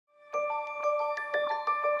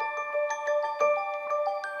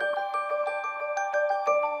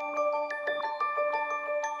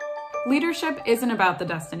Leadership isn't about the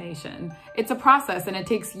destination. It's a process and it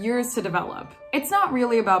takes years to develop. It's not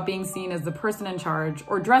really about being seen as the person in charge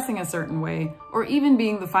or dressing a certain way or even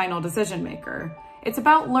being the final decision maker. It's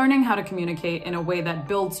about learning how to communicate in a way that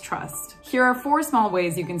builds trust. Here are 4 small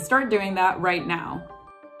ways you can start doing that right now.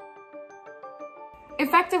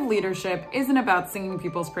 Effective leadership isn't about singing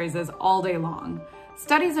people's praises all day long.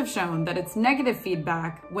 Studies have shown that it's negative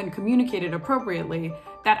feedback, when communicated appropriately,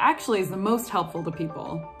 that actually is the most helpful to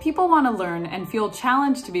people. People want to learn and feel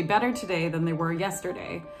challenged to be better today than they were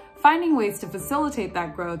yesterday. Finding ways to facilitate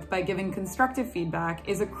that growth by giving constructive feedback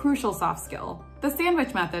is a crucial soft skill. The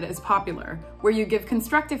sandwich method is popular, where you give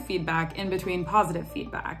constructive feedback in between positive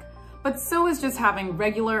feedback. But so is just having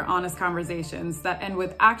regular, honest conversations that end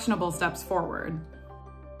with actionable steps forward.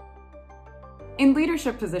 In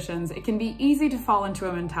leadership positions, it can be easy to fall into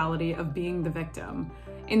a mentality of being the victim.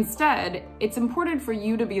 Instead, it's important for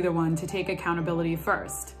you to be the one to take accountability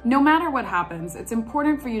first. No matter what happens, it's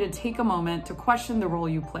important for you to take a moment to question the role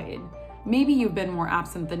you played. Maybe you've been more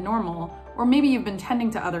absent than normal, or maybe you've been tending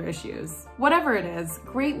to other issues. Whatever it is,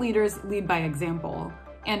 great leaders lead by example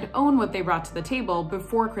and own what they brought to the table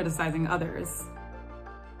before criticizing others.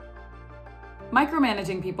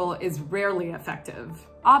 Micromanaging people is rarely effective.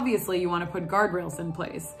 Obviously, you want to put guardrails in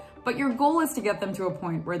place, but your goal is to get them to a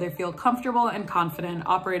point where they feel comfortable and confident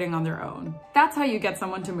operating on their own. That's how you get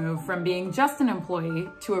someone to move from being just an employee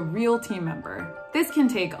to a real team member. This can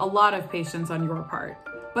take a lot of patience on your part,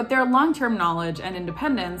 but their long-term knowledge and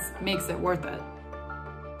independence makes it worth it.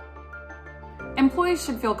 Employees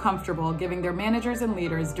should feel comfortable giving their managers and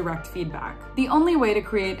leaders direct feedback. The only way to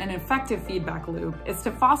create an effective feedback loop is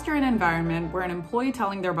to foster an environment where an employee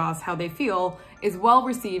telling their boss how they feel is well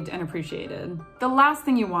received and appreciated. The last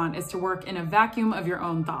thing you want is to work in a vacuum of your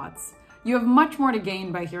own thoughts. You have much more to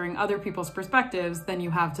gain by hearing other people's perspectives than you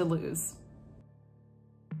have to lose.